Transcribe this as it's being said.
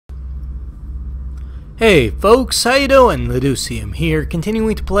Hey folks, how you doing? Leducium here,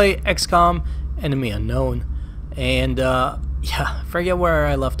 continuing to play XCOM Enemy Unknown. And yeah, forget where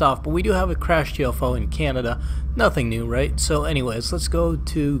I left off, but we do have a crashed UFO in Canada. Nothing new, right? So anyways, let's go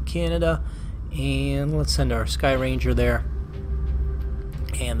to Canada and let's send our Sky Ranger there.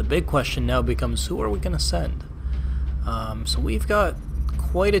 And the big question now becomes, who are we going to send? So we've got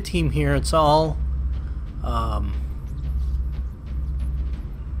quite a team here. It's all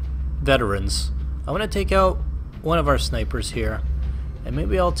veterans. I'm going to take out one of our snipers here, and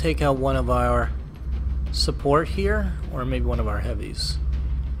maybe I'll take out one of our support here, or maybe one of our heavies.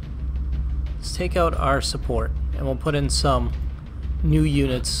 Let's take out our support, and we'll put in some new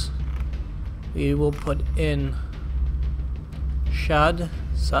units. We will put in Saeed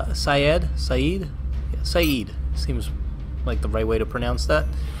seems like the right way to pronounce that,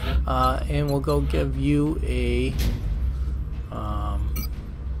 and we'll go give you a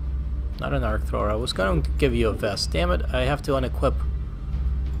not an arc thrower. I was going to give you a vest. Damn it, I have to unequip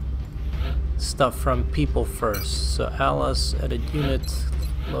stuff from people first. So Alice, edit unit,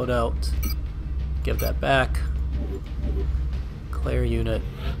 loadout, give that back. Claire unit.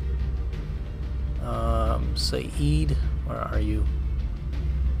 Saeed, where are you?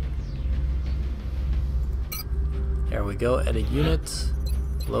 There we go, edit unit,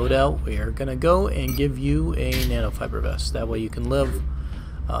 loadout. We are gonna go and give you a nanofiber vest. That way you can live.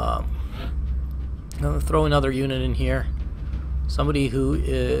 I'm going to throw another unit in here. Somebody who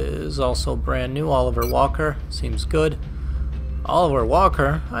is also brand new, Oliver Walker. Seems good. Oliver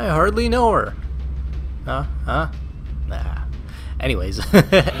Walker? I hardly know her. Huh? Nah. Anyways,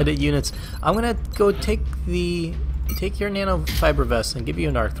 edit units. I'm going to go take your nanofiber vest and give you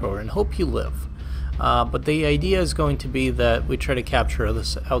an arc thrower and hope you live. But the idea is going to be that we try to capture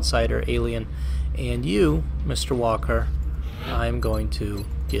this outsider alien. And you, Mr. Walker, I'm going to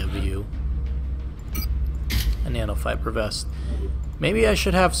give you a nanofiber vest. Maybe I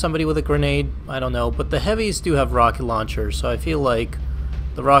should have somebody with a grenade, I don't know, but the heavies do have rocket launchers, so I feel like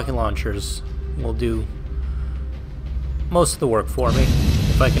the rocket launchers will do most of the work for me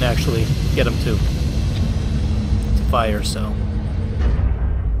if I can actually get them to fire. So,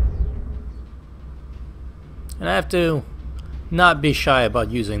 and I have to not be shy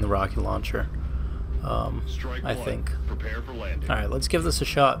about using the rocket launcher. I think. Prepare for landing. Alright, let's give this a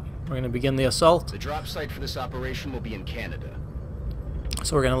shot. We're going to begin the assault. The drop site for this operation will be in Canada.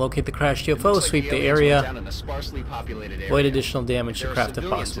 So we're going to locate the crashed UFO, sweep the area, avoid additional damage to craft if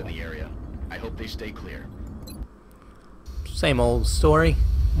possible. In the area. I hope they stay clear. Same old story,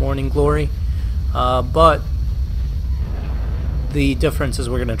 morning glory, but the difference is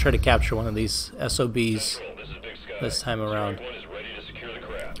we're going to try to capture one of these SOBs this time around.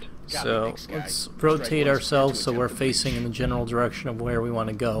 So let's rotate ourselves so we're facing in the general direction of where we want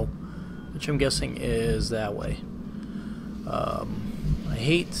to go, which I'm guessing is that way. I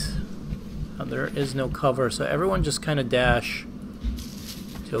hate how there is no cover, so everyone just kind of dash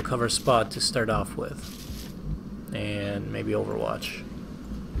to a cover spot to start off with, and maybe Overwatch.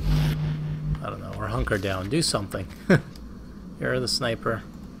 I don't know, or hunker down, do something. You're the sniper,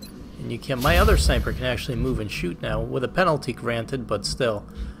 and you can. My other sniper can actually move and shoot now with a penalty granted, but still.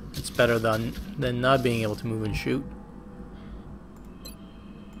 It's better than not being able to move and shoot.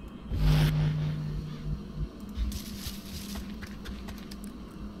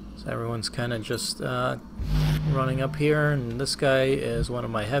 So everyone's kind of just running up here, and this guy is one of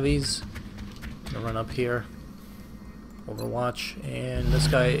my heavies. I'm gonna run up here, Overwatch, and this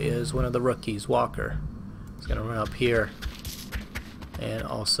guy is one of the rookies, Walker. He's gonna run up here, and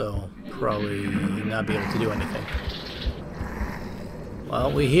also probably not be able to do anything.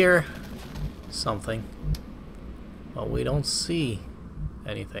 Well, we hear something, but we don't see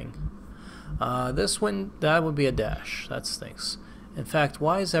anything. This one, that would be a dash. That stinks. In fact,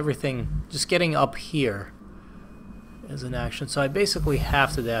 why is everything just getting up here is an action? So I basically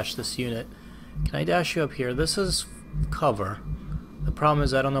have to dash this unit. Can I dash you up here? This is cover. The problem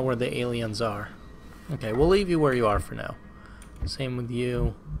is I don't know where the aliens are. Okay, we'll leave you where you are for now. Same with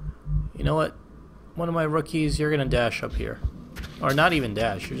you. You know what? One of my rookies, you're going to dash up here. Or not even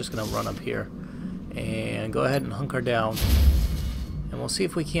dash, you're just going to run up here. And go ahead and hunker down. And we'll see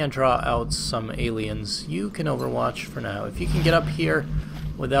if we can't draw out some aliens. You can Overwatch for now. If you can get up here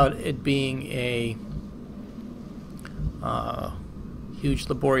without it being a huge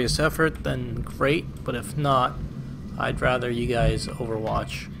laborious effort, then great. But if not, I'd rather you guys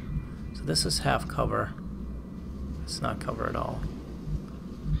Overwatch. So this is half cover. It's not cover at all.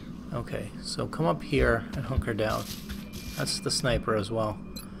 Okay, so come up here and hunker down. That's the sniper as well,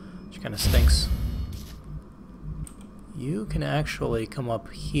 which kind of stinks. You can actually come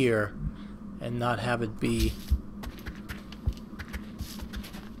up here and not have it be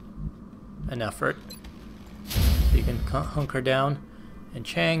an effort. So you can hunker down. And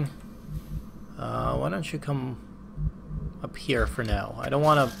Chang, why don't you come up here for now? I don't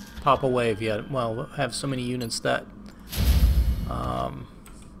want to pop a wave yet. Well, I have so many units that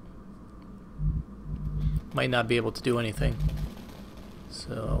might not be able to do anything.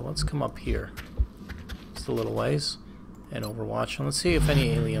 So let's come up here. Just a little ways. And Overwatch. And let's see if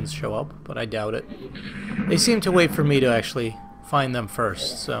any aliens show up, but I doubt it. They seem to wait for me to actually find them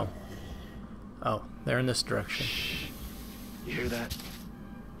first, so... Oh, they're in this direction. You hear that?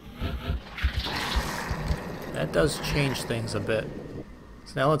 That does change things a bit.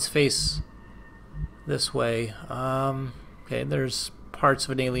 So now let's face this way. Okay, there's parts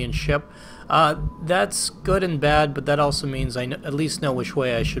of an alien ship. That's good and bad, but that also means I at least know which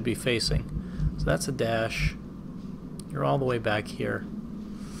way I should be facing. So that's a dash. You're all the way back here.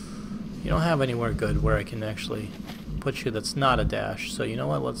 You don't have anywhere good where I can actually put you that's not a dash. So you know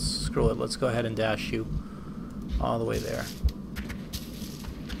what? Let's screw it. Let's go ahead and dash you all the way there.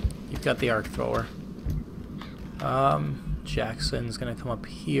 You've got the arc thrower. Jackson's gonna come up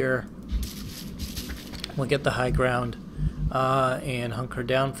here. We'll get the high ground and hunker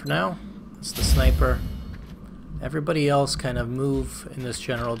down for now. It's the sniper. Everybody else kind of move in this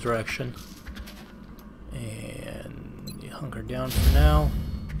general direction. And you hunker down for now.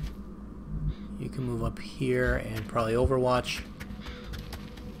 You can move up here and probably Overwatch.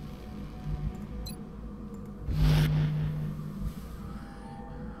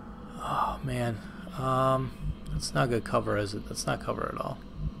 Oh man, that's not good cover, is it? That's not cover at all.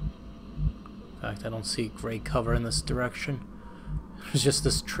 In fact, I don't see great cover in this direction. There's just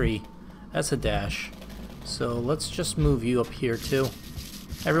this tree. That's a dash. So let's just move you up here too.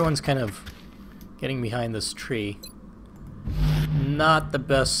 Everyone's kind of getting behind this tree. Not the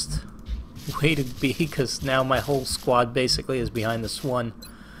best way to be, because now my whole squad basically is behind this one.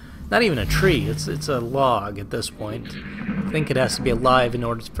 Not even a tree, it's a log at this point. I think it has to be alive in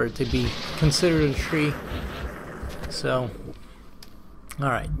order for it to be considered a tree. So,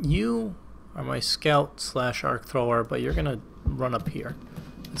 alright, you are my scout slash arc thrower, but you're gonna run up here.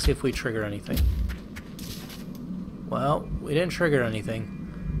 Let's see if we trigger anything. Well, we didn't trigger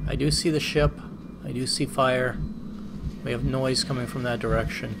anything. I do see the ship, I do see fire. We have noise coming from that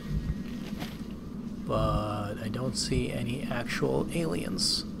direction. But I don't see any actual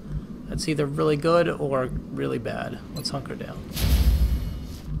aliens. That's either really good or really bad. Let's hunker down.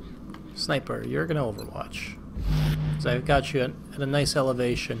 Sniper, you're gonna Overwatch. So I've got you at a nice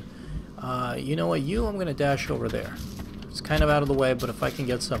elevation. You know what, I'm gonna dash over there. It's kind of out of the way, but if I can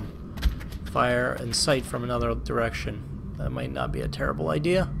get some fire and sight from another direction, that might not be a terrible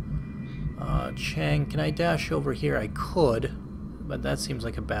idea. Chang, can I dash over here? I could, but that seems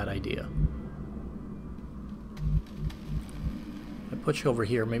like a bad idea. Put you over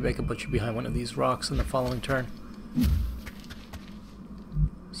here. Maybe I can put you behind one of these rocks in the following turn.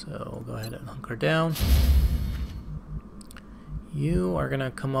 So go ahead and hunker down. You are gonna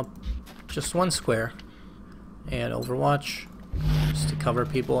come up just one square and Overwatch just to cover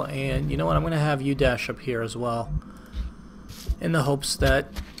people. And you know what? I'm gonna have you dash up here as well, in the hopes that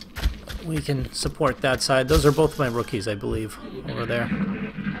we can support that side. Those are both my rookies, I believe, over there.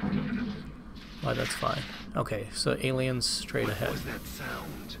 Well, that's fine. Okay, so aliens straight ahead. What was that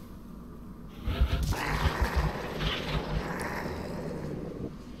sound?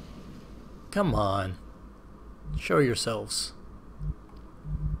 Come on. Show yourselves.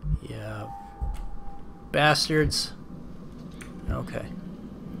 Yeah. Bastards. Okay.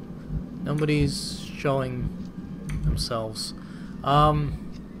 Nobody's showing themselves.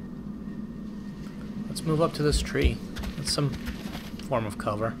 Let's move up to this tree. That's some form of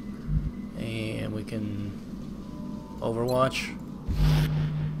cover. And we can Overwatch.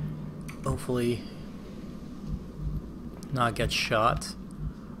 Hopefully not get shot.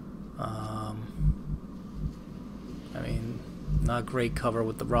 I mean, not great cover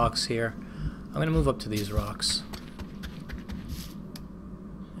with the rocks here. I'm gonna move up to these rocks.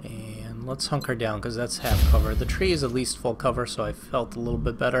 And let's hunker down, because that's half cover. The tree is at least full cover, so I felt a little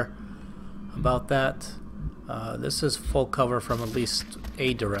bit better about that. This is full cover from at least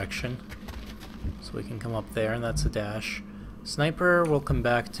a direction. So we can come up there, and that's a dash. Sniper we'll come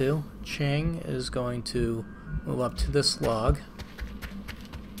back to. Chang is going to move up to this log.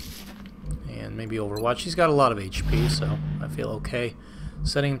 And maybe Overwatch. He's got a lot of HP, so I feel okay.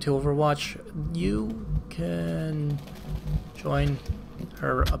 Setting to Overwatch. You can join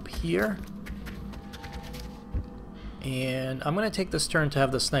her up here. And I'm going to take this turn to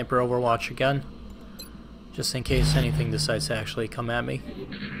have the sniper Overwatch again, just in case anything decides to actually come at me.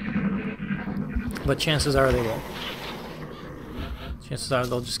 But chances are they won't. Chances are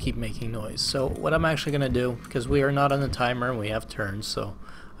they'll just keep making noise. So what I'm actually going to do, because we are not on the timer and we have turns, so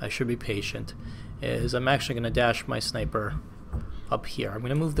I should be patient, is I'm actually going to dash my sniper up here. I'm going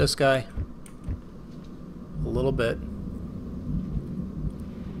to move this guy a little bit,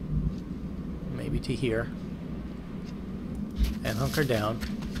 maybe to here, and hunker down.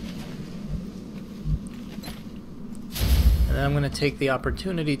 And then I'm going to take the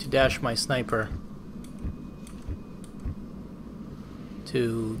opportunity to dash my sniper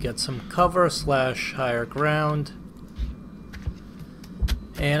to get some cover / higher ground.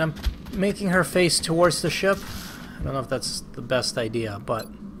 And I'm making her face towards the ship. I don't know if that's the best idea, but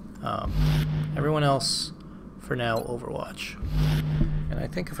everyone else for now Overwatch. And I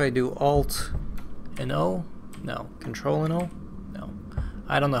think if I do Alt and O, no, Control and O, no.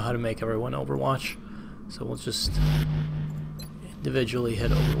 I don't know how to make everyone Overwatch, so we'll just individually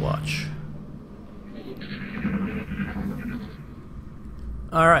hit Overwatch.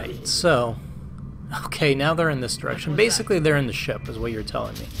 Alright, so okay, now they're in this direction. Basically they're in the ship is what you're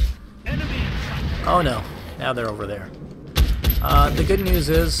telling me. Oh no, now they're over there. The good news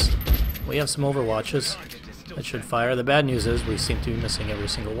is we have some Overwatches that should fire. The bad news is we seem to be missing every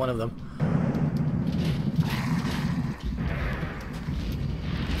single one of them.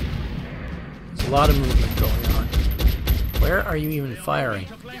 There's a lot of movement going on. Where are you even firing?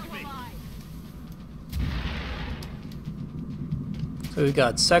 So we've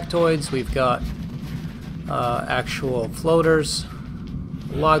got sectoids, we've got actual floaters.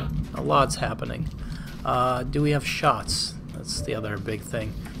 A lot's happening. Do we have shots? That's the other big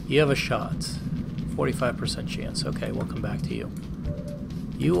thing. You have a shot. 45% chance. Okay, we'll come back to you.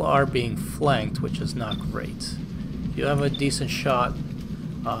 You are being flanked, which is not great. You have a decent shot.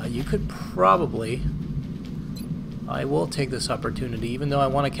 You could probably... I will take this opportunity, even though I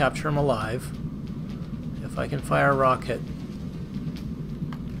want to capture him alive. If I can fire a rocket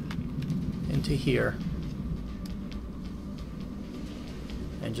into here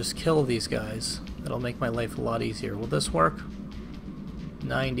and just kill these guys, that'll make my life a lot easier. Will this work?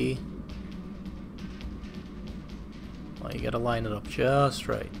 90. Well, you gotta line it up just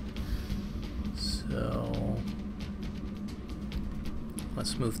right. So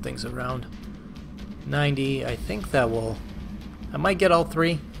let's move things around. 90, I think that will... I might get all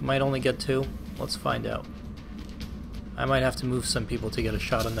three, I might only get two. Let's find out. I might have to move some people to get a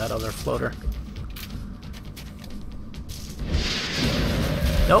shot on that other floater.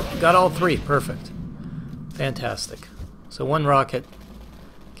 Nope, got all three, perfect. Fantastic. So one rocket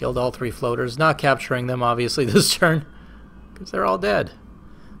killed all three floaters, not capturing them obviously this turn, because they're all dead.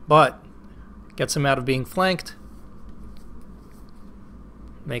 But, gets them out of being flanked.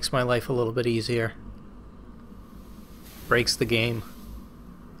 Makes my life a little bit easier. Breaks the game,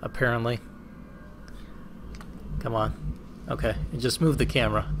 apparently. Come on. Okay, just move the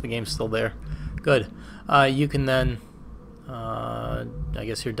camera. The game's still there. Good. You can then... I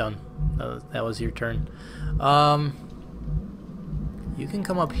guess you're done. That was your turn. You can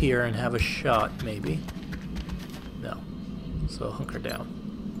come up here and have a shot, maybe. No. So hunker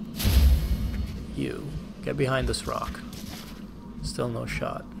down. You. Get behind this rock. Still no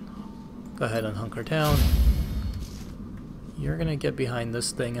shot. Go ahead and hunker down. You're gonna get behind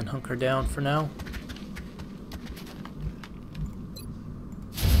this thing and hunker down for now.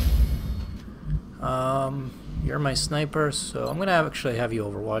 You're my sniper, so I'm gonna actually have you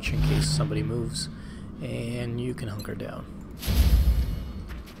Overwatch in case somebody moves, and you can hunker down.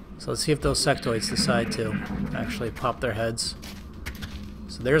 So let's see if those sectoids decide to actually pop their heads.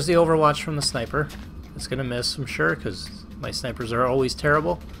 So there's the Overwatch from the sniper. It's gonna miss, I'm sure, because my snipers are always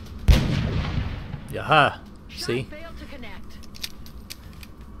terrible. Yaha! See?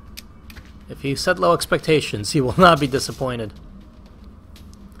 If you set low expectations, you will not be disappointed.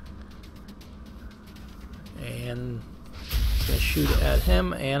 And I'm gonna shoot at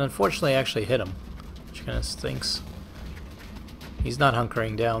him, and unfortunately I actually hit him, which kind of stinks. He's not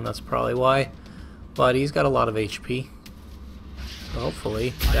hunkering down, that's probably why. But he's got a lot of HP. So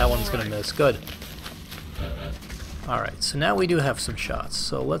hopefully that one's gonna miss. Good. Alright, so now we do have some shots.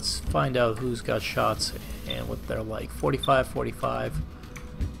 So let's find out who's got shots and what they're like. 45, 45.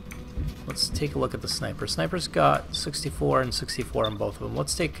 Let's take a look at the sniper. Sniper's got 64 and 64 on both of them.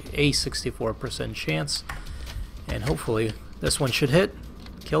 Let's take a 64% chance. And hopefully this one should hit.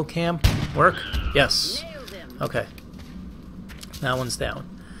 Kill cam. Work? Yes. Okay. That one's down.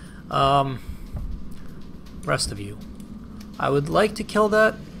 Rest of you. I would like to kill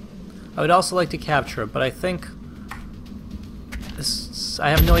that. I would also like to capture it, but I think this, I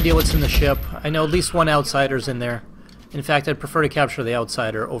have no idea what's in the ship. I know at least one outsider's in there. In fact, I'd prefer to capture the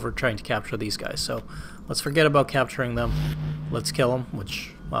outsider over trying to capture these guys. So let's forget about capturing them. Let's kill them,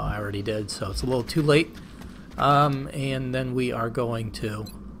 which, well, I already did, so it's a little too late. And then we are going to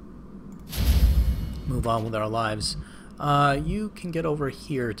move on with our lives. You can get over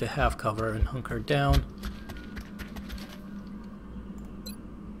here to half cover and hunker down.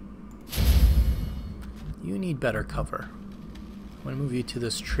 You need better cover. I'm going to move you to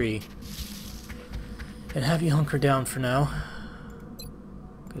this tree and have you hunker down for now,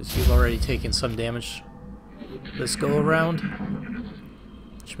 because you've already taken some damage this go around,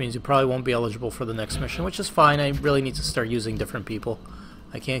 which means you probably won't be eligible for the next mission, which is fine. I really need to start using different people.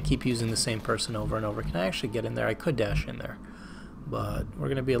 I can't keep using the same person over and over. Can I actually get in there? I could dash in there, but we're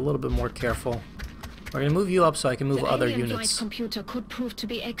going to be a little bit more careful. We're going to move you up so I can move other units. The alien computer could prove to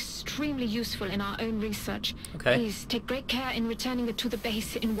be extremely useful in our own research. Okay. Please take great care in returning it to the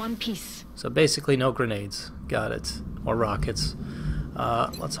base in one piece. So basically no grenades. Got it. Or rockets.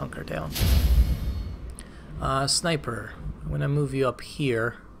 Let's hunker down. Sniper. I'm going to move you up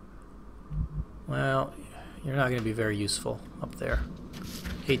here. Well, you're not going to be very useful up there.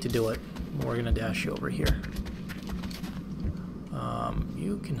 Hate to do it. But we're going to dash you over here.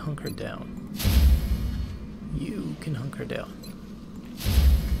 You can hunker down. You can hunker down.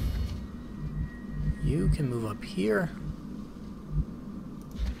 You can move up here.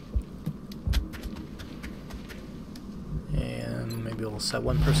 And maybe we'll set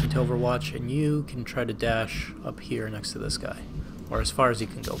one person to Overwatch, and you can try to dash up here next to this guy. Or as far as you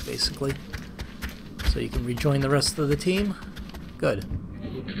can go, basically. So you can rejoin the rest of the team. Good.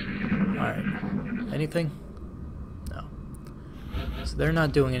 Alright. Anything? No. So they're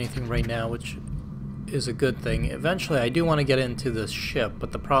not doing anything right now, which is a good thing. Eventually I do want to get into this ship,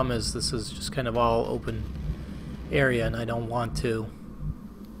 but the problem is this is just kind of all open area and I don't want to.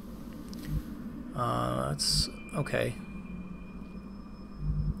 That's okay.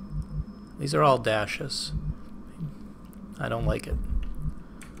 These are all dashes. I don't like it.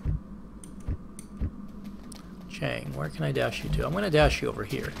 Chang, where can I dash you to? I'm going to dash you over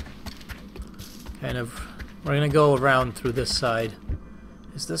here. Kind of, we're going to go around through this side.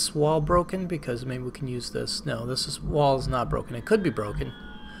 Is this wall broken? Because maybe we can use this. No, wall is not broken. It could be broken.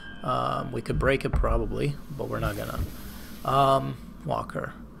 We could break it probably, but we're not gonna.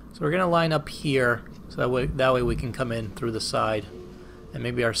 Walker. So we're gonna line up here, so that way we can come in through the side, and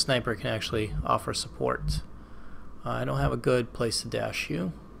maybe our sniper can actually offer support. I don't have a good place to dash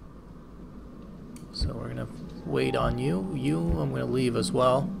you, so we're gonna wait on you. You, I'm gonna leave as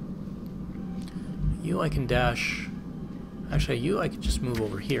well. You, I can dash. Actually, you, I can just move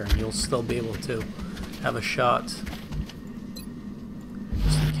over here, and you'll still be able to have a shot,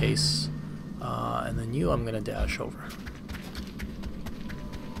 just in case. And then you, I'm going to dash over.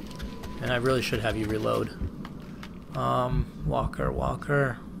 And I really should have you reload. Walker.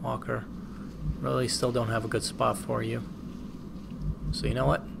 Really still don't have a good spot for you. So you know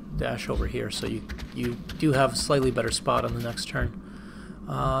what? Dash over here, so you do have a slightly better spot on the next turn.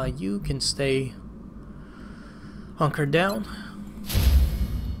 You can stay hunkered down,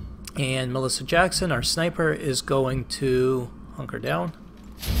 and Melissa Jackson, our sniper, is going to hunker down.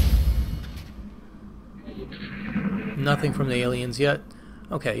 Nothing from the aliens yet.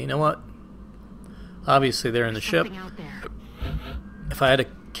 Okay, you know what? Obviously they're in the ship. If I had a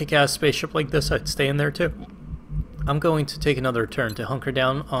kick-ass spaceship like this, I'd stay in there too. I'm going to take another turn to hunker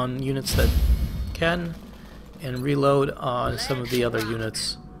down on units that can, and reload on some of the other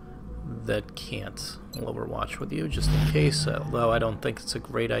units that can't. We'll overwatch with you just in case, although I don't think it's a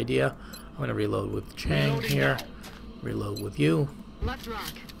great idea. I'm going to reload with Chang here. Reload with you. Let's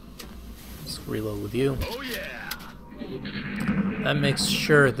rock. Let's reload with you. Oh yeah. That makes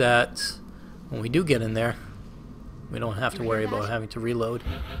sure that when we do get in there, we don't have to worry about having to reload.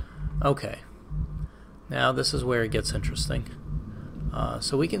 Okay. Now this is where it gets interesting.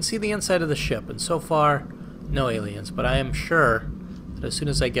 So we can see the inside of the ship, and so far, no aliens, but I am sure that as soon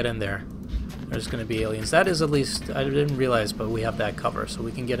as I get in there, there's going to be aliens. That is, at least, I didn't realize, but we have that cover, so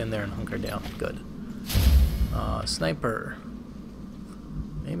we can get in there and hunker down. Good. Sniper.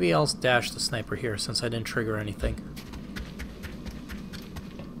 Maybe I'll dash the sniper here since I didn't trigger anything.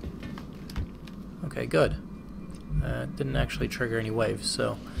 Okay, good. Didn't actually trigger any waves,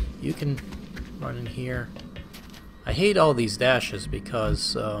 so you can run in here. I hate all these dashes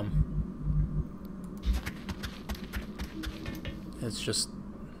because it's just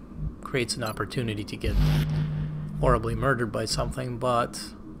creates an opportunity to get horribly murdered by something, but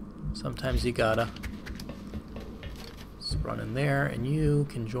sometimes you gotta. Let's run in there, and you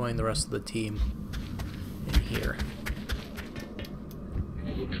can join the rest of the team in here.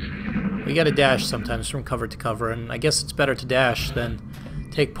 We gotta dash sometimes from cover to cover, and I guess it's better to dash than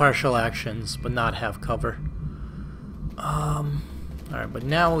take partial actions but not have cover. Alright, but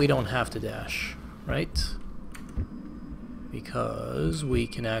now we don't have to dash, right? Because we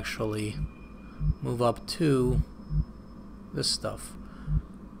can actually move up to this stuff.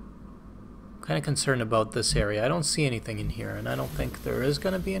 I'm kind of concerned about this area. I don't see anything in here, and I don't think there is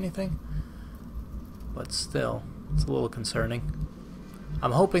going to be anything. But still, it's a little concerning.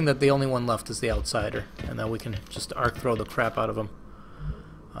 I'm hoping that the only one left is the outsider, and that we can just arc throw the crap out of him.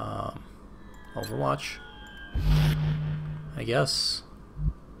 Overwatch, I guess.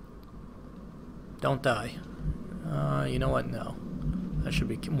 Don't die. You know what? No. I should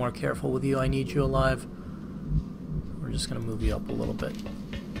be more careful with you. I need you alive. We're just going to move you up a little bit.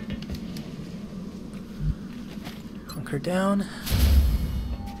 Hunker down.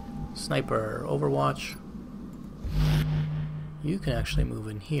 Sniper, Overwatch. You can actually move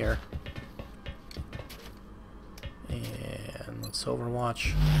in here. And let's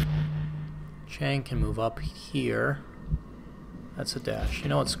Overwatch. Chang can move up here. That's a dash. You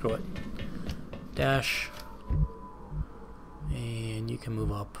know what? Screw it. Dash. And you can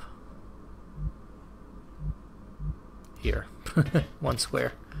move up here. One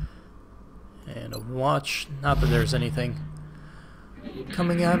square. And Overwatch. Not that there's anything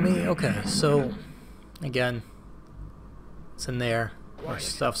coming at me. Okay, so again, it's in there. Our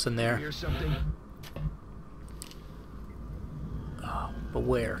stuff's in there. Oh, but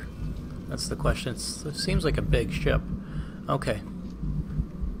where? That's the question. It seems like a big ship. Okay.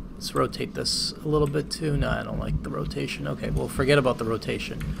 Let's rotate this a little bit too. No, I don't like the rotation. Okay, well, forget about the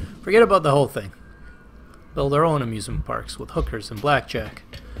rotation. Forget about the whole thing. Build our own amusement parks with hookers and blackjack.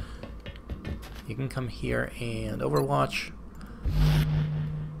 You can come here and Overwatch.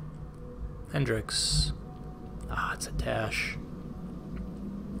 Hendrix. Ah, it's a dash.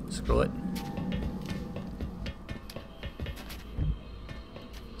 Screw it.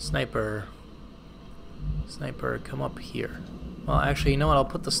 Sniper. Sniper, come up here. Well, actually, you know what? I'll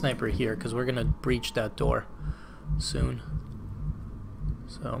put the sniper here because we're going to breach that door soon.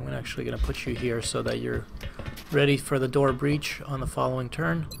 So I'm actually going to put you here so that you're ready for the door breach on the following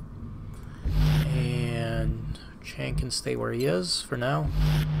turn. And Chang can stay where he is for now.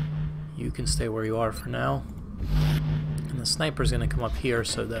 You can stay where you are for now. And the sniper's going to come up here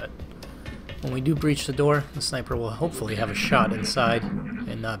so that when we do breach the door, the sniper will hopefully have a shot inside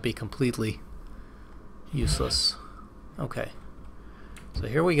and not be completely useless. Okay. So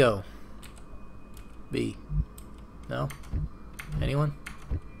here we go. B. No? Anyone?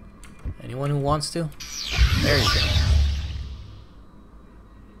 Anyone who wants to? There you go.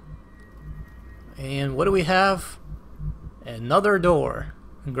 And what do we have? Another door.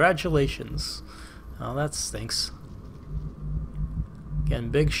 Congratulations. Oh, that stinks. Again,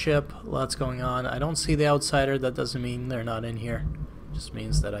 big ship, lots going on. I don't see the outsider. That doesn't mean they're not in here. It just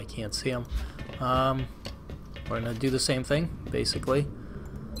means that I can't see them. We're going to do the same thing, basically.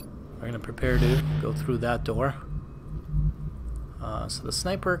 We're going to prepare to go through that door. So the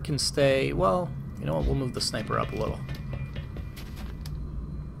sniper can stay... Well, you know what? We'll move the sniper up a little.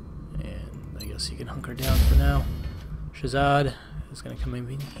 And I guess you can hunker down for now. Shazad is going to come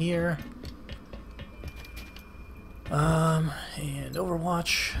in here. And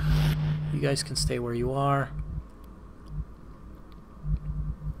Overwatch. You guys can stay where you are.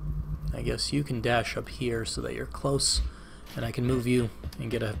 I guess you can dash up here so that you're close, and I can move you and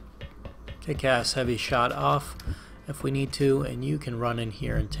get a kick-ass heavy shot off if we need to, and you can run in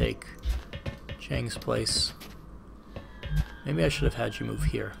here and take Chang's place. Maybe I should have had you move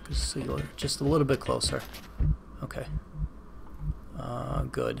here, so you're just a little bit closer. Okay.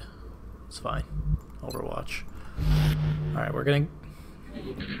 Good. It's fine. Overwatch. Alright, we're gonna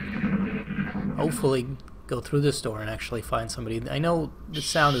hopefully go through this door and actually find somebody. I know the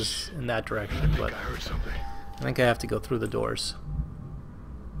sound is in that direction, but I think I have to go through the doors.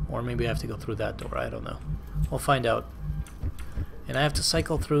 Or maybe I have to go through that door, I don't know. We'll find out. And I have to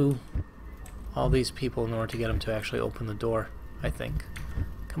cycle through all these people in order to get them to actually open the door, I think.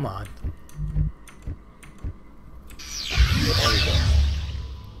 Come on. There we go.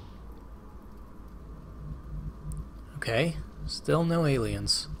 Okay, still no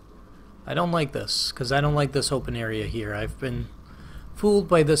aliens. I don't like this, because I don't like this open area here. I've been fooled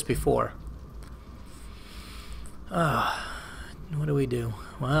by this before. What do we do?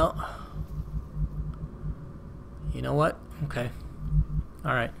 Well, you know what? Okay.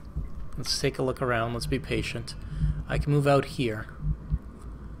 Alright. Let's take a look around. Let's be patient. I can move out here.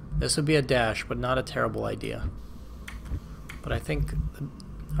 This would be a dash, but not a terrible idea. But I think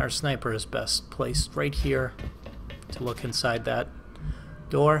our sniper is best placed right here to look inside that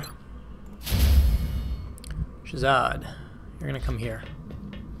door. Shazad, you're gonna come here.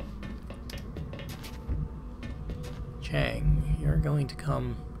 Chang, you're going to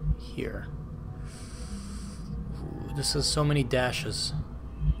come here. Ooh, this is so many dashes.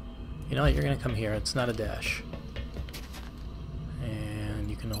 You know what, you're gonna come here. It's not a dash. And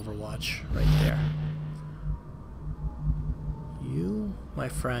you can overwatch right there. You, my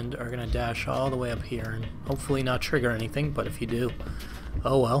friend, are gonna dash all the way up here and hopefully not trigger anything, but if you do,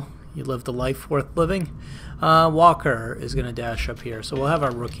 oh well, you lived a life worth living. Walker is gonna dash up here, so we'll have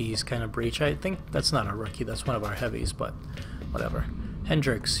our rookies kind of breach. I think that's not a rookie, that's one of our heavies, but whatever.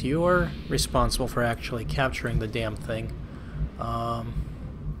 Hendrix, you're responsible for actually capturing the damn thing. And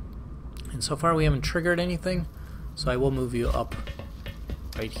so far we haven't triggered anything, so I will move you up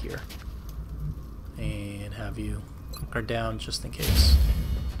right here and have you hunker down just in case.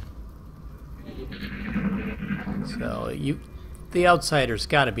 So the outsider's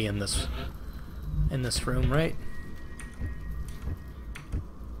got to be in this room, right?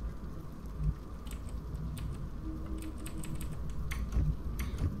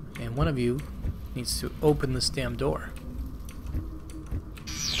 And one of you needs to open this damn door.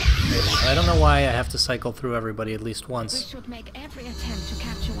 I don't know why I have to cycle through everybody at least once. We should make every attempt to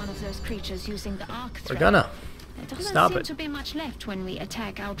capture one of those creatures using the arc thread. We're gonna. There doesn't Stop seem it. to be much left when we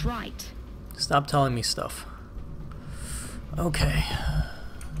attack outright. Stop telling me stuff. Okay.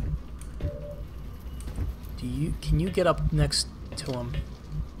 Can you get up next to him?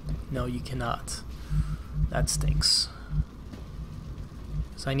 No, you cannot. That stinks.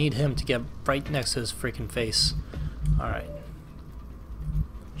 So I need him to get right next to his freaking face. Alright.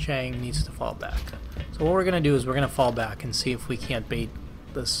 Chang needs to fall back. So what we're gonna do is we're gonna fall back and see if we can't bait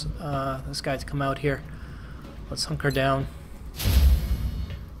this this guy to come out here. Let's hunker down.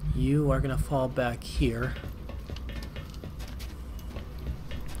 You are gonna fall back here.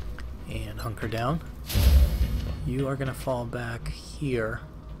 And hunker down. You are gonna fall back here.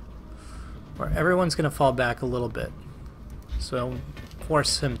 Or everyone's gonna fall back a little bit. So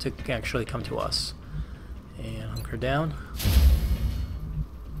force him to actually come to us. And hunker down.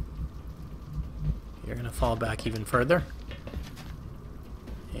 You're gonna fall back even further.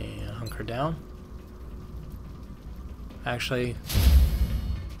 And hunker down. Actually,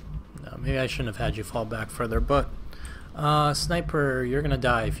 no, maybe I shouldn't have had you fall back further, but Sniper, you're gonna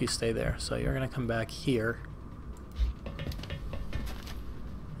die if you stay there. So you're gonna come back here.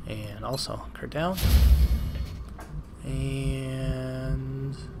 And also hunker down.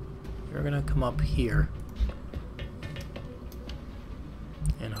 And you're gonna come up here.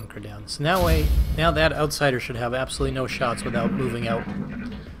 And hunker down. So now that outsider should have absolutely no shots without moving out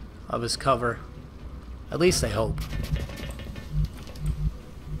of his cover. At least I hope.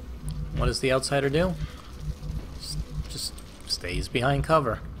 What does the outsider do? Just stays behind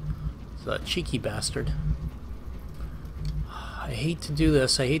cover. He's a cheeky bastard. I hate to do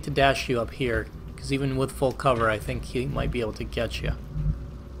this. I hate to dash you up here, because even with full cover, I think he might be able to get you.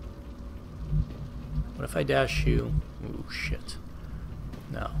 What if I dash you? Ooh, shit.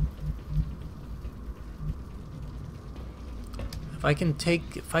 No. If I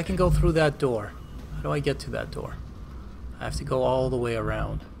can go through that door, how do I get to that door? I have to go all the way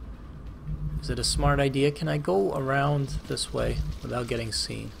around. Is it a smart idea? Can I go around this way without getting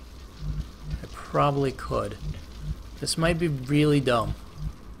seen? I probably could. This might be really dumb.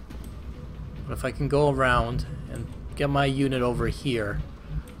 But if I can go around and get my unit over here,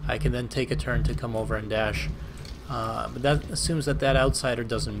 I can then take a turn to come over and dash. But that assumes that that outsider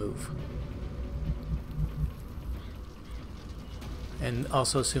doesn't move. And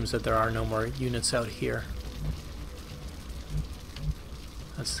also assumes that there are no more units out here.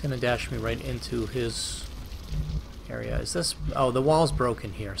 That's going to dash me right into his area. Is this... Oh, the wall's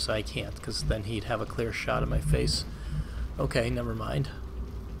broken here, so I can't, because then he'd have a clear shot of my face. Okay, never mind.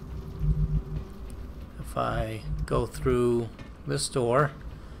 If I go through this door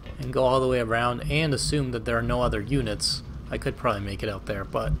and go all the way around and assume that there are no other units, I could probably make it out there,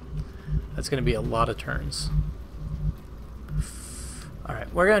 but that's going to be a lot of turns.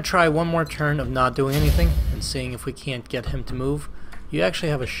 Alright, we're going to try one more turn of not doing anything and seeing if we can't get him to move. You actually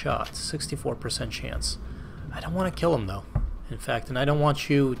have a shot, 64% chance. I don't want to kill him though, in fact, and I don't want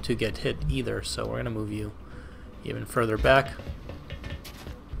you to get hit either, so we're going to move you even further back.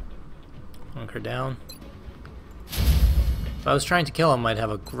 Hunker down. If I was trying to kill him, I'd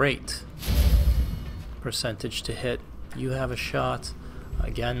have a great percentage to hit. You have a shot.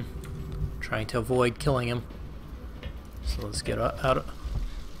 Again, trying to avoid killing him. So let's get out of...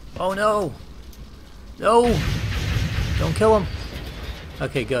 Oh no! No! Don't kill him!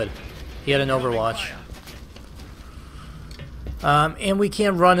 Okay, good. He had an overwatch. And we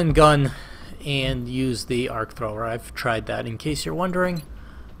can't run and gun and use the arc thrower. I've tried that, in case you're wondering.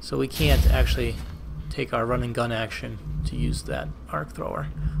 So we can't actually take our run and gun action to use that arc thrower,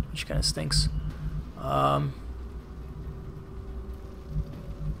 which kind of stinks. Yeah,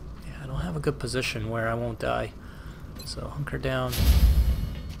 I don't have a good position where I won't die. So hunker down.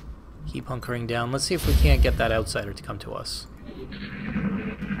 Keep hunkering down. Let's see if we can't get that outsider to come to us.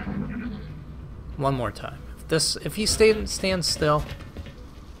 One more time. If he stands still,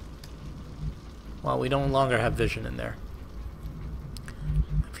 well, we no longer have vision in there.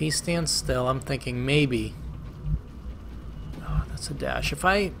 If he stands still, I'm thinking maybe. Oh, that's a dash.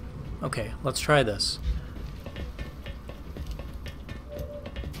 Okay, let's try this.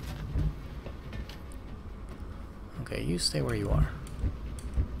 Okay, you stay where you are.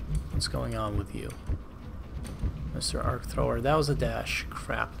 What's going on with you, Mr. Arc Thrower? That was a dash.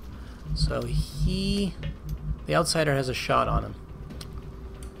 Crap. So the outsider has a shot on him.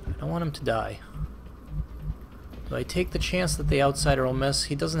 I don't want him to die. Do I take the chance that the outsider will miss?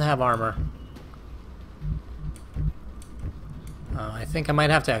 He doesn't have armor. I think I might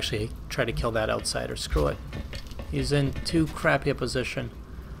have to actually try to kill that outsider. Screw it. He's in too crappy a position.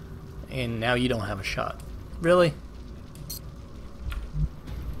 And now you don't have a shot. Really?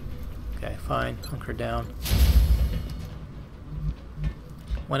 Okay, fine. Hunker down.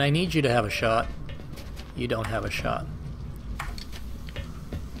 When I need you to have a shot, you don't have a shot.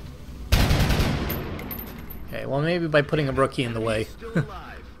 Okay, well maybe by putting a rookie in the way.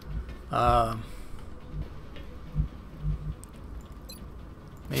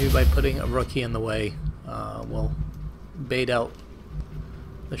 Maybe by putting a rookie in the way, we'll bait out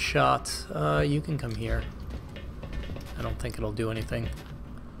the shot. You can come here. I don't think it'll do anything.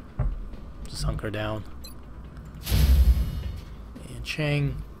 Just hunker down. And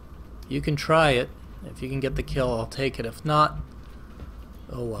Chang, you can try it. If you can get the kill, I'll take it. If not,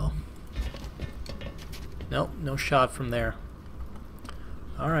 oh well. Nope, no shot from there.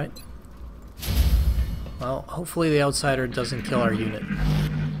 Alright. Well, hopefully the outsider doesn't kill our unit.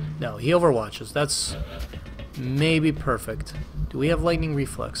 No, he overwatches. That's maybe perfect. Do we have lightning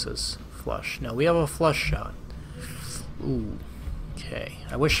reflexes? Flush. No, we have a flush shot. Ooh. Okay.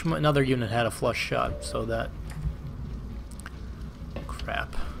 I wish another unit had a flush shot so that...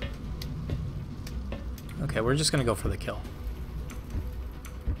 Crap. Okay, we're just gonna go for the kill.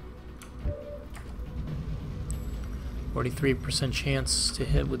 43% chance to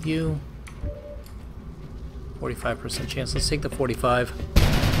hit with you. 45% chance. Let's take the 45.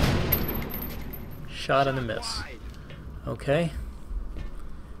 Shot and a miss. Okay.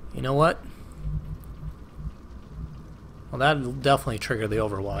 You know what? Well, that'll definitely trigger the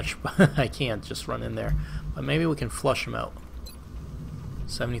overwatch, but I can't just run in there. But maybe we can flush him out.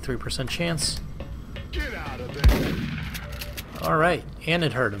 73% chance. Get out of there. Alright, and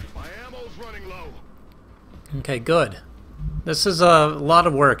it hurt him. My ammo's running low. Okay, good. This is a lot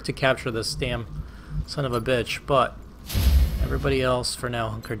of work to capture this damn son of a bitch, but everybody else for now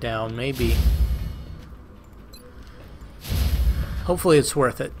hunker down. Maybe. Hopefully it's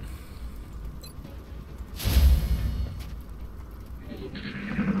worth it.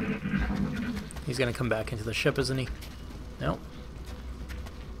 He's gonna come back into the ship, isn't he? Nope.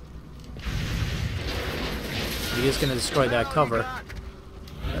 He is gonna destroy that cover.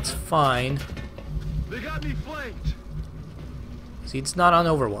 That's fine. They got me flanked. See, it's not on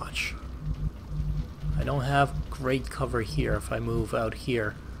Overwatch. I don't have great cover here if I move out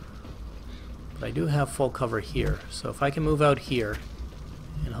here. But I do have full cover here. So if I can move out here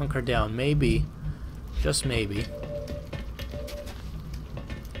and hunker down, maybe, just maybe.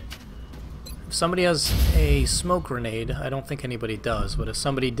 If somebody has a smoke grenade, I don't think anybody does, but if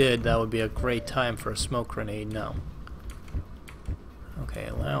somebody did, that would be a great time for a smoke grenade. No. Okay,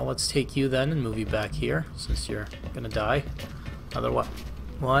 well, let's take you then and move you back here, since you're gonna die.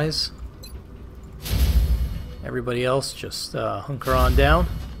 Otherwise, everybody else just hunker on down.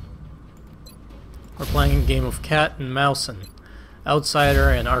 We're playing a game of cat and mouse and outsider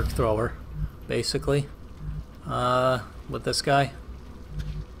and arc thrower, basically, with this guy.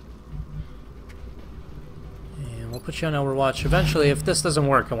 And we'll put you on Overwatch. Eventually, if this doesn't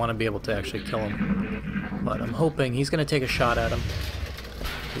work, I want to be able to actually kill him. But I'm hoping he's going to take a shot at him.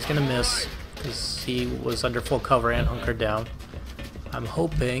 He's going to miss, because he was under full cover and hunkered down. I'm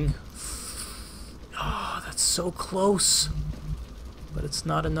hoping... Oh, that's so close. But it's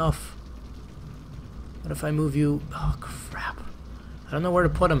not enough. What if I move you... Oh, crap. I don't know where to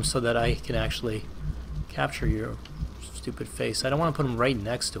put him so that I can actually capture your stupid face. I don't want to put him right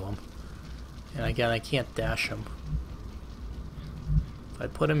next to him. And again, I can't dash him. If I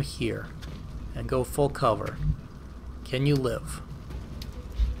put him here and go full cover, can you live?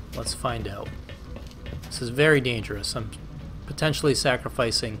 Let's find out. This is very dangerous. I'm potentially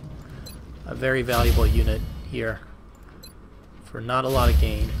sacrificing a very valuable unit here for not a lot of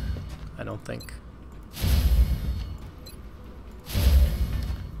gain, I don't think.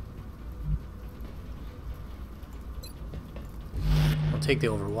 I'll take the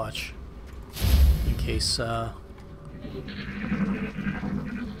Overwatch in case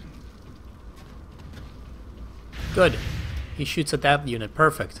good. He shoots at that unit.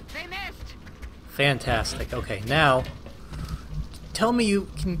 Perfect. They missed. Fantastic. Okay, now tell me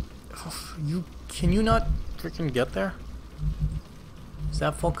can you not freaking get there? Is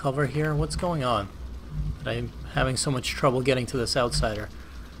that full cover here? What's going on? That I'm having so much trouble getting to this outsider.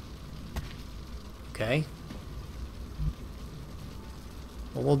 Okay.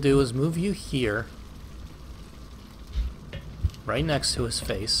 What we'll do is move you here, right next to his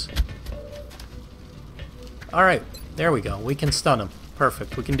face. Alright, there we go. We can stun him.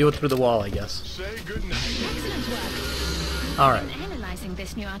 Perfect. We can do it through the wall, I guess. Say goodnight. Excellent work. Alright. Analyzing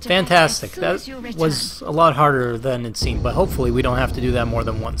this new artifact Fantastic. as soon as you That return. was a lot harder than it seemed, but hopefully we don't have to do that more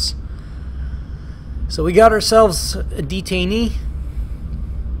than once. So we got ourselves a detainee.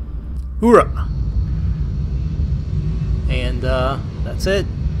 Hoorah! And that's it.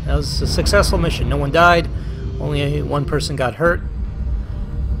 That was a successful mission. No one died. Only one person got hurt.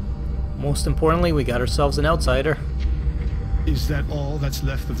 Most importantly, we got ourselves an outsider. Is that all that's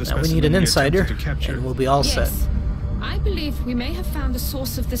left of the Now we specimen need an we insider, attempted to capture? and we'll be all set. Yes. I believe we may have found the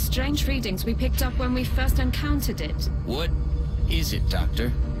source of the strange readings we picked up when we first encountered it. What is it,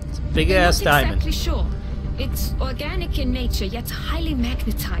 Doctor? Big We're ass not diamond. exactly sure. It's organic in nature, yet highly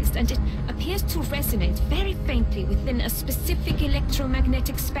magnetized, and it appears to resonate very faintly within a specific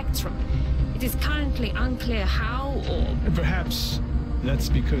electromagnetic spectrum. It is currently unclear how or... Perhaps that's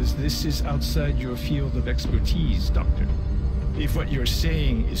because this is outside your field of expertise, Doctor. If what you're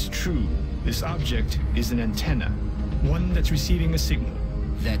saying is true, this object is an antenna, one that's receiving a signal.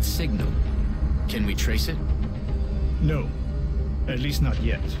 That signal. Can we trace it? No, at least not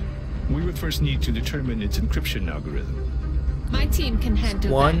yet. We would first need to determine its encryption algorithm. My team can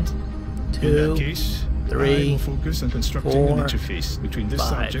handle One, that. In two, that case, three, I will focus on constructing four, an interface between this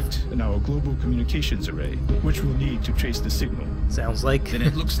 5. object and our global communications array, which we'll need to trace the signal. sounds like Then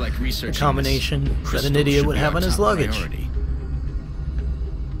it looks like a researching combination this that an crystal idiot should would be have our on his top luggage. priority.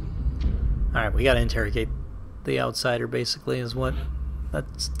 Alright, we gotta interrogate the outsider, basically, is what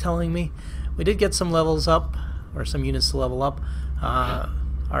that's telling me. We did get some levels up, or some units to level up.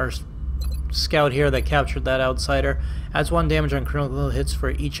 Our scout here that captured that outsider adds 1 damage on critical hits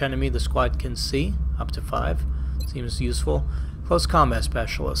for each enemy the squad can see, up to 5. Seems useful. Close combat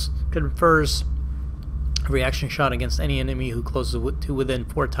specialist confers a reaction shot against any enemy who closes to within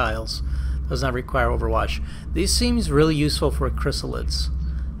 4 tiles. Does not require Overwatch. These seems really useful for chrysalids.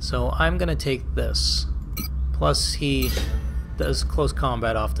 So I'm going to take this. Plus he does close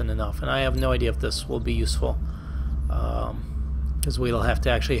combat often enough. And I have no idea if this will be useful. Because we'll have to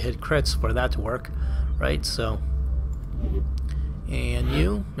actually hit crits for that to work. Right? So. And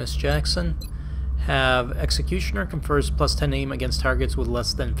you, Miss Jackson, have Executioner, confers plus 10 aim against targets with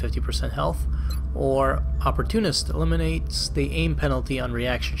less than 50% health. Or Opportunist eliminates the aim penalty on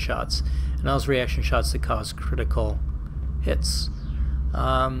reaction shots. And allows reaction shots to cause critical hits.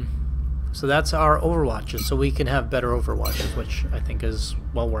 So that's our Overwatches, so we can have better Overwatches, which I think is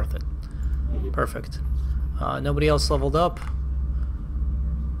well worth it. Perfect. Nobody else leveled up.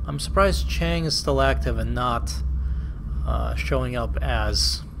 I'm surprised Chang is still active and not showing up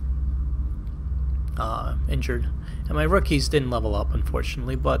as injured. And my rookies didn't level up,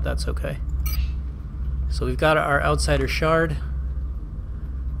 unfortunately, but that's okay. So we've got our Outsider Shard.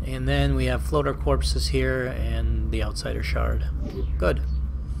 And then we have floater corpses here and the Outsider Shard. Good.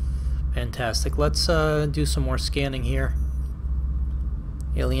 Fantastic. Let's do some more scanning here.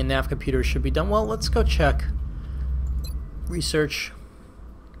 Alien nav computer should be done. Well, let's go check. Research.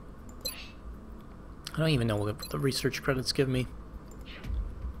 I don't even know what the research credits give me.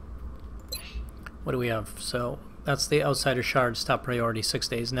 What do we have? So that's the Outsider Shard's top priority, 6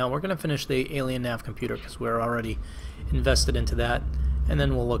 days. Now we're going to finish the alien nav computer because we're already invested into that. And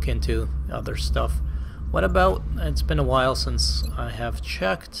then we'll look into other stuff. What about, it's been a while since I have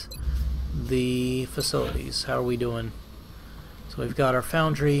checked the facilities. How are we doing? So we've got our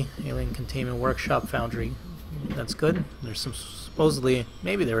foundry, alien containment workshop foundry. That's good. There's some, supposedly,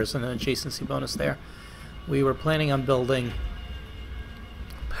 maybe there is an adjacency bonus there. We were planning on building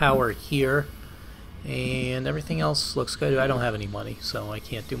power here. And everything else looks good. I don't have any money, so I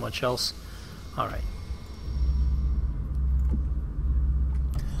can't do much else. Alright.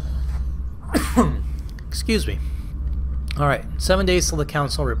 Excuse me. Alright, 7 days till the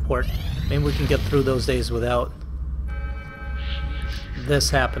council report. Maybe we can get through those days without this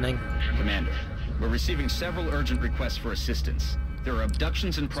happening. Commander, we're receiving several urgent requests for assistance. There are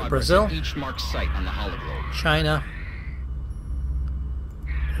abductions in progress Brazil? at each marked site on the hologlobe. China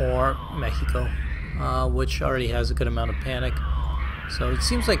or Mexico, which already has a good amount of panic. So it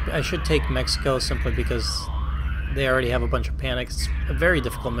seems like I should take Mexico simply because they already have a bunch of panic. It's a very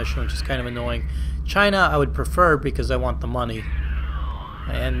difficult mission, which is kind of annoying. China I would prefer because I want the money.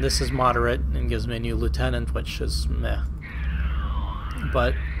 And this is moderate and gives me a new lieutenant, which is meh.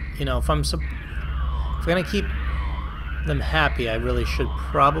 But, you know, if I'm gonna keep them happy, I really should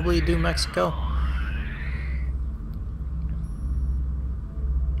probably do Mexico.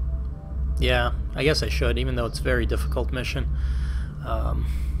 Yeah, I guess I should, even though it's a very difficult mission.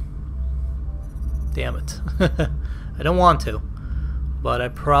 Damn it. I don't want to, but I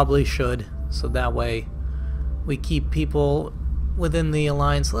probably should, so that way we keep people within the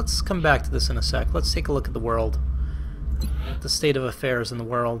alliance. Let's come back to this in a sec. Let's take a look at the world, the state of affairs in the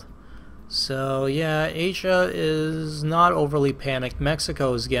world. So yeah, Asia is not overly panicked.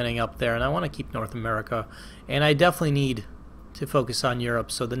 Mexico is getting up there, and I want to keep North America, and I definitely need to focus on Europe,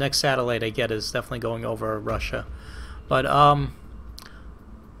 so the next satellite I get is definitely going over Russia. But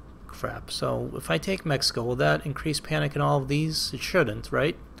crap, so if I take Mexico, will that increase panic in all of these? It shouldn't,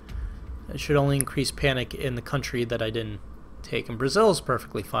 right? It should only increase panic in the country that I didn't take, and Brazil is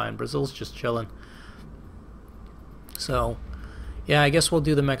perfectly fine. Brazil's just chilling. So yeah, I guess we'll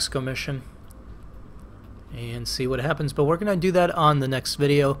do the Mexico mission and see what happens, but we're gonna do that on the next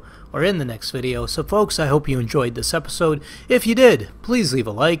video, or in the next video. So folks, I hope you enjoyed this episode. If you did, please leave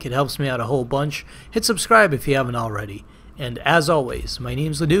a like, it helps me out a whole bunch. Hit subscribe if you haven't already, and as always, my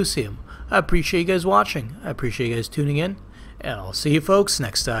name's Laducium. I appreciate you guys watching, I appreciate you guys tuning in, and I'll see you folks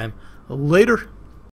next time. Later.